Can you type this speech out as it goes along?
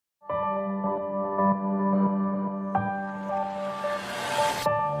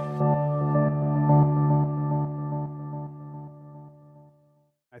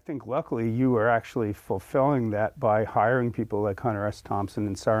luckily you were actually fulfilling that by hiring people like Hunter S. Thompson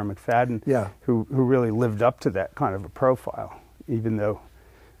and Sarah McFadden, who really lived up to that kind of a profile, even though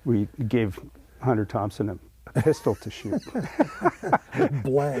we gave Hunter Thompson a pistol to shoot.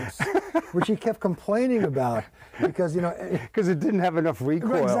 Blanks, which he kept complaining about because, because it didn't have enough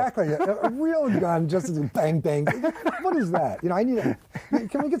recoil. Exactly, a real gun just bang, bang. What is that?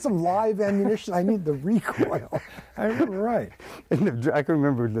 Can we get some live ammunition? I need the recoil. I remember, right. And I can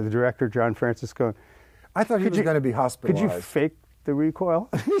remember the director, John Francis, going, I thought he was going to be hospitalized. Could you fake the recoil?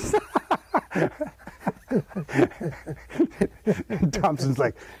 And Thompson's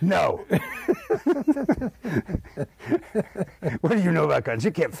like, no. What do you know about guns?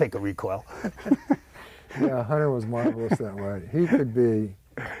 You can't fake a recoil. Yeah, Hunter was marvelous that way. He could be.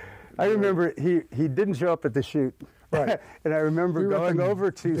 I remember he didn't show up at the shoot. Right. And I remember going over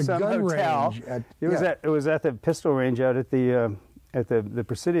to some hotel. It was at the pistol range out at the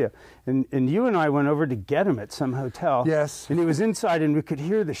Presidio, and you and I went over to get him at some hotel. Yes. And he was inside, and we could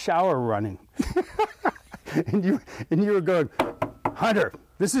hear the shower running. and you were going, Hunter,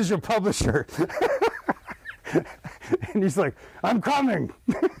 this is your publisher. And he's like, I'm coming.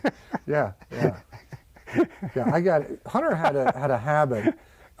 Yeah. I got it. Hunter had a habit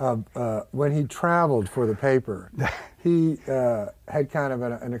of when he traveled for the paper, he had kind of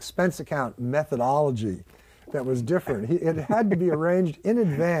an expense account methodology that was different. It had to be arranged in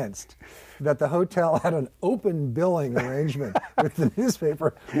advance that the hotel had an open billing arrangement with the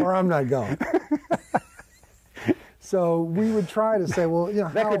newspaper, or I'm not going. So we would try to say, well,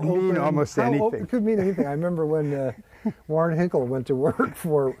 that could mean almost anything. It could mean anything. I remember when Warren Hinkle went to work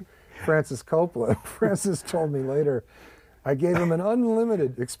for Francis Coppola. Francis told me later, I gave him an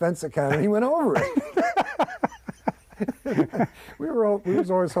unlimited expense account, and he went over it. we was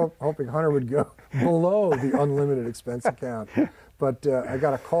always hoping Hunter would go below the unlimited expense account. But I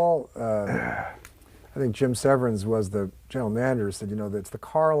got a call. I think Jim Severns was the general manager. Said, it's the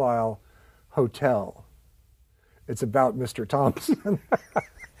Carlisle Hotel. It's about Mr. Thompson.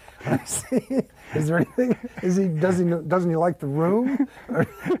 I see. Is there anything? Doesn't he like the room?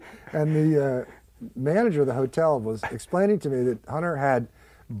 And the manager of the hotel was explaining to me that Hunter had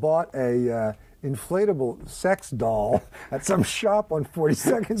bought a inflatable sex doll at some shop on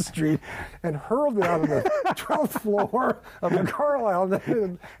 42nd Street and hurled it out of the 12th floor of the Carlisle.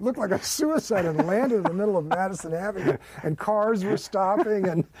 It looked like a suicide and landed in the middle of Madison Avenue, and cars were stopping,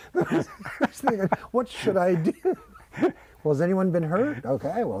 and I was thinking, what should I do? Well, has anyone been hurt?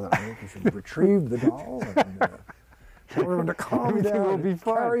 Okay, well, I think you should retrieve the doll and tell everyone to calm down. Will be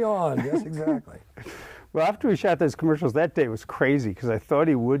fine. Carry on. Yes, exactly. Well, after we shot those commercials, that day was crazy because I thought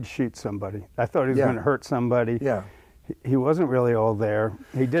he would shoot somebody. I thought he was going to hurt somebody. Yeah. He wasn't really all there.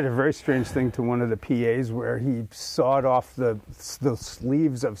 He did a very strange thing to one of the PAs where he sawed off the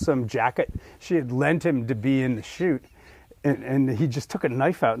sleeves of some jacket she had lent him to be in the shoot. And he just took a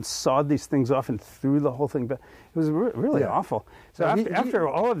knife out and sawed these things off and threw the whole thing back. It was really awful. So after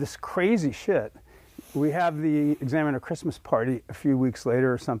all of this crazy shit, we have the Examiner Christmas party a few weeks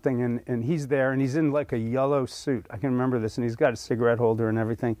later or something, and he's there, and he's in like a yellow suit. I can remember this, and he's got a cigarette holder and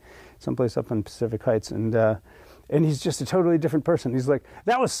everything, someplace up in Pacific Heights, and he's just a totally different person. He's like,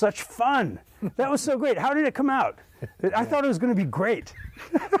 that was such fun. That was so great. How did it come out? I thought it was going to be great.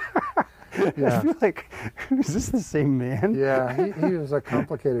 Yeah. I feel like, is this the same man? Yeah, he was a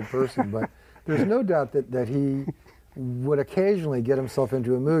complicated person, but there's no doubt that he would occasionally get himself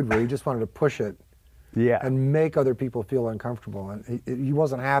into a mood where he just wanted to push it and make other people feel uncomfortable. And he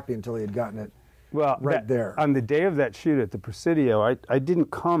wasn't happy until he had gotten it there. On the day of that shoot at the Presidio, I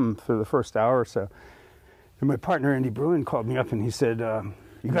didn't come for the first hour or so. And my partner, Andy Bruin, called me up and he said,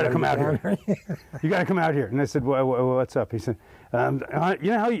 you got to come out here. You got to come out here. And I said, what's up? He said, you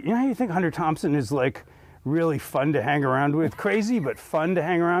know how you think Hunter Thompson is like really fun to hang around with? Crazy, but fun to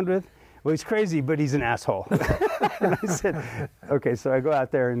hang around with? Well, he's crazy, but he's an asshole. And I said, okay, so I go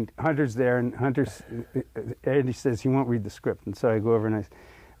out there, and Hunter's there, and Andy says he won't read the script. And so I go over and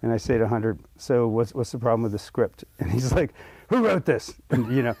I say to Hunter, so what's the problem with the script? And he's like, who wrote this?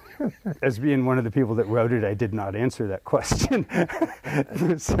 And, as being one of the people that wrote it, I did not answer that question.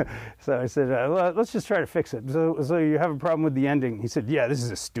 so I said, well, let's just try to fix it. So you have a problem with the ending? He said, yeah, this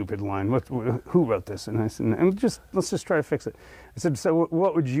is a stupid line. Who wrote this? And I said, let's just try to fix it. I said, so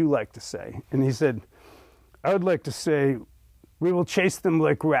what would you like to say? And he said, I would like to say, we will chase them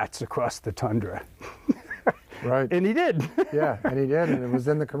like rats across the tundra. Right. And he did. Yeah, and he did, and it was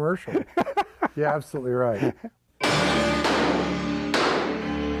in the commercial. Yeah, absolutely right.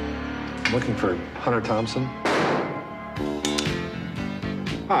 Looking for Hunter Thompson.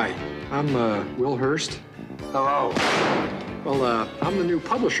 Hi, I'm Will Hearst. Hello. Well, I'm the new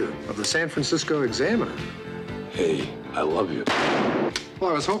publisher of the San Francisco Examiner. Hey, I love you. Well,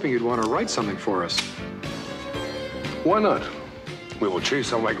 I was hoping you'd want to write something for us. Why not? We will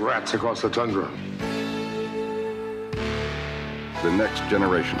chase them like rats across the tundra. The Next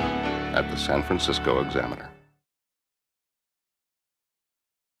Generation at the San Francisco Examiner.